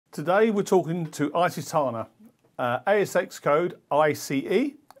Today we're talking to icetana, ASX code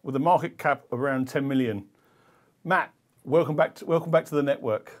ICE, with a market cap of around 10 million. Matt, welcome back to the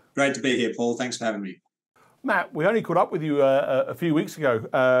network. Great to be here, Paul. Thanks for having me. Matt, we only caught up with you a few weeks ago.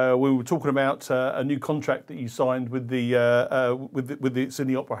 We were talking about a new contract that you signed with the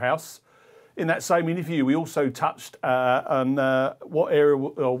Sydney Opera House. In that same interview, we also touched on what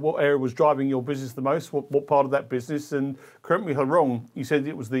area was driving your business the most, what part of that business, and correct me if I'm wrong, you said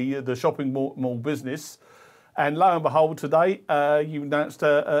it was the shopping mall business. And lo and behold, today you announced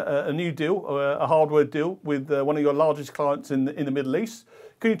a new deal, a hardware deal with one of your largest clients in the Middle East.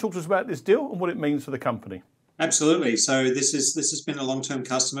 Can you talk to us about this deal and what it means for the company? Absolutely. So this has been a long-term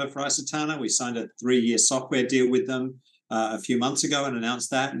customer for icetana. We signed a 3-year software deal with them a few months ago and announced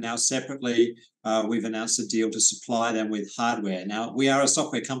that. And now separately, we've announced a deal to supply them with hardware. Now, we are a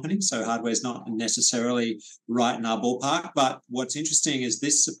software company, so hardware is not necessarily right in our ballpark. But what's interesting is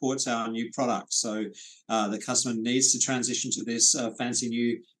this supports our new product. So the customer needs to transition to this fancy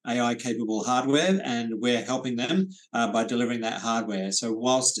new AI-capable hardware, and we're helping them by delivering that hardware. So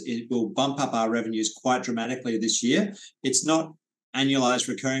whilst it will bump up our revenues quite dramatically this year, it's not annualized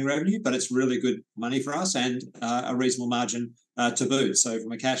recurring revenue, but it's really good money for us and a reasonable margin to boot. So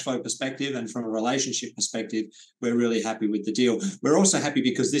from a cash flow perspective and from a relationship perspective, we're really happy with the deal. We're also happy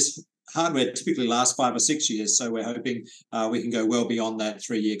because this hardware typically lasts 5 or 6 years. So we're hoping we can go well beyond that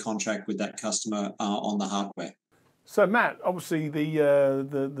 3-year contract with that customer on the hardware. So Matt, obviously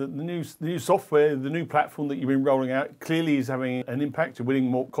the new software, the new platform that you've been rolling out clearly is having an impact to winning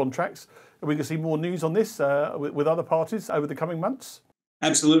more contracts. Are we going to see more news on this with other parties over the coming months?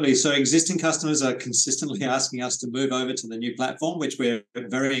 Absolutely. So existing customers are consistently asking us to move over to the new platform, which we're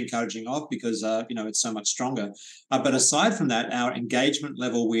very encouraging of because it's so much stronger. But aside from that, our engagement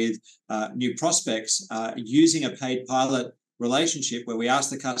level with new prospects using a paid pilot relationship where we ask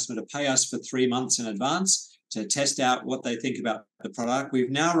the customer to pay us for 3 months in advance to test out what they think about the product.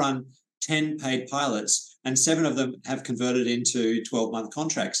 We've now run 10 paid pilots and 7 of them have converted into 12-month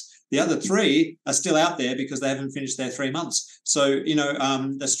contracts. The other 3 are still out there because they haven't finished their 3 months. So,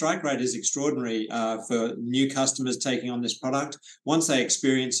 the strike rate is extraordinary for new customers taking on this product. Once they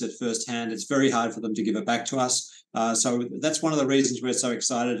experience it firsthand, it's very hard for them to give it back to us. So that's one of the reasons we're so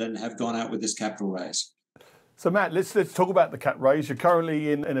excited and have gone out with this capital raise. So Matt, let's talk about the cap raise. You're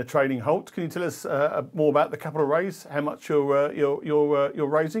currently in a trading halt. Can you tell us more about the capital raise, how much you're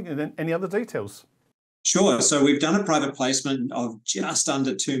raising, and then any other details? Sure. So we've done a private placement of just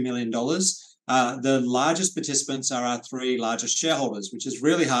under $2 million. The largest participants are our 3 largest shareholders, which is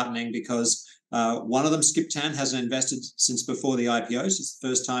really heartening because one of them, Skip Tan, hasn't invested since before the IPO. So it's the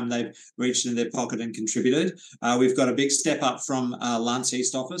first time they've reached into their pocket and contributed. We've got a big step up from Lance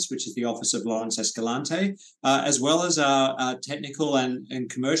East office, which is the office of Lawrence Escalante, as well as our technical and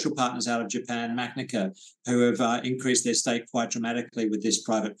commercial partners out of Japan, Macnica, who have increased their stake quite dramatically with this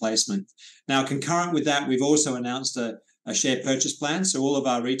private placement. Now, concurrent with that, we've also announced a share purchase plan. So all of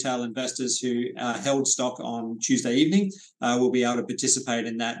our retail investors who held stock on Tuesday evening will be able to participate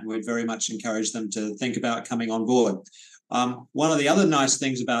in that. And we'd very much encourage them to think about coming on board. One of the other nice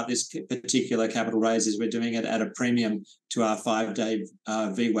things about this particular capital raise is we're doing it at a premium to our 5-day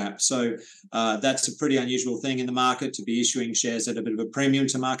VWAP. So that's a pretty unusual thing in the market to be issuing shares at a bit of a premium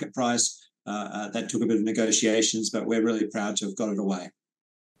to market price. That took a bit of negotiations, but we're really proud to have got it away.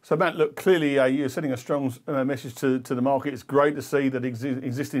 So Matt, look, clearly you're sending a strong message to the market. It's great to see that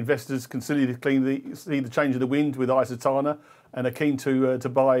existing investors can see the change of the wind with icetana and are keen to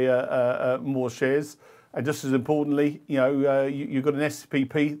buy more shares. And just as importantly, you've got an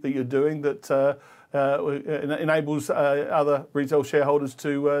SPP that you're doing that enables other retail shareholders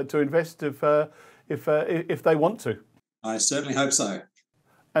to invest if they want to. I certainly hope so.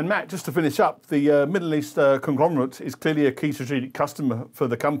 And Matt, just to finish up, the Middle East conglomerate is clearly a key strategic customer for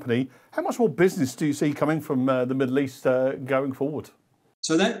the company. How much more business do you see coming from the Middle East going forward?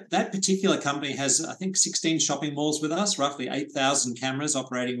 So that particular company has, I think, 16 shopping malls with us, roughly 8,000 cameras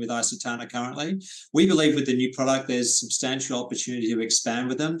operating with icetana currently. We believe with the new product, there's substantial opportunity to expand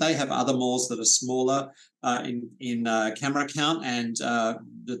with them. They have other malls that are smaller in camera count, and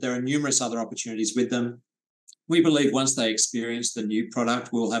that there are numerous other opportunities with them. We believe once they experience the new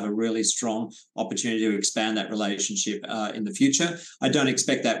product, we'll have a really strong opportunity to expand that relationship in the future. I don't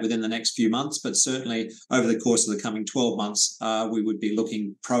expect that within the next few months, but certainly over the course of the coming 12 months, we would be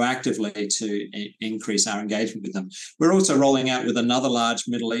looking proactively to increase our engagement with them. We're also rolling out with another large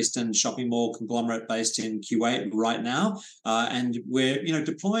Middle Eastern shopping mall conglomerate based in Kuwait right now, and we're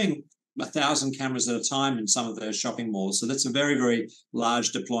deploying 1,000 cameras at a time in some of those shopping malls. So that's a very, very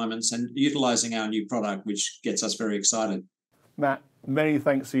large deployments and utilising our new product, which gets us very excited. Matt, many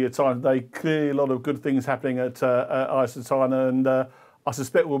thanks for your time today. Clearly a lot of good things happening at icetana, and I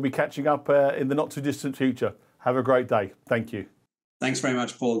suspect we'll be catching up in the not too distant future. Have a great day. Thank you. Thanks very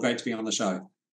much, Paul. Great to be on the show.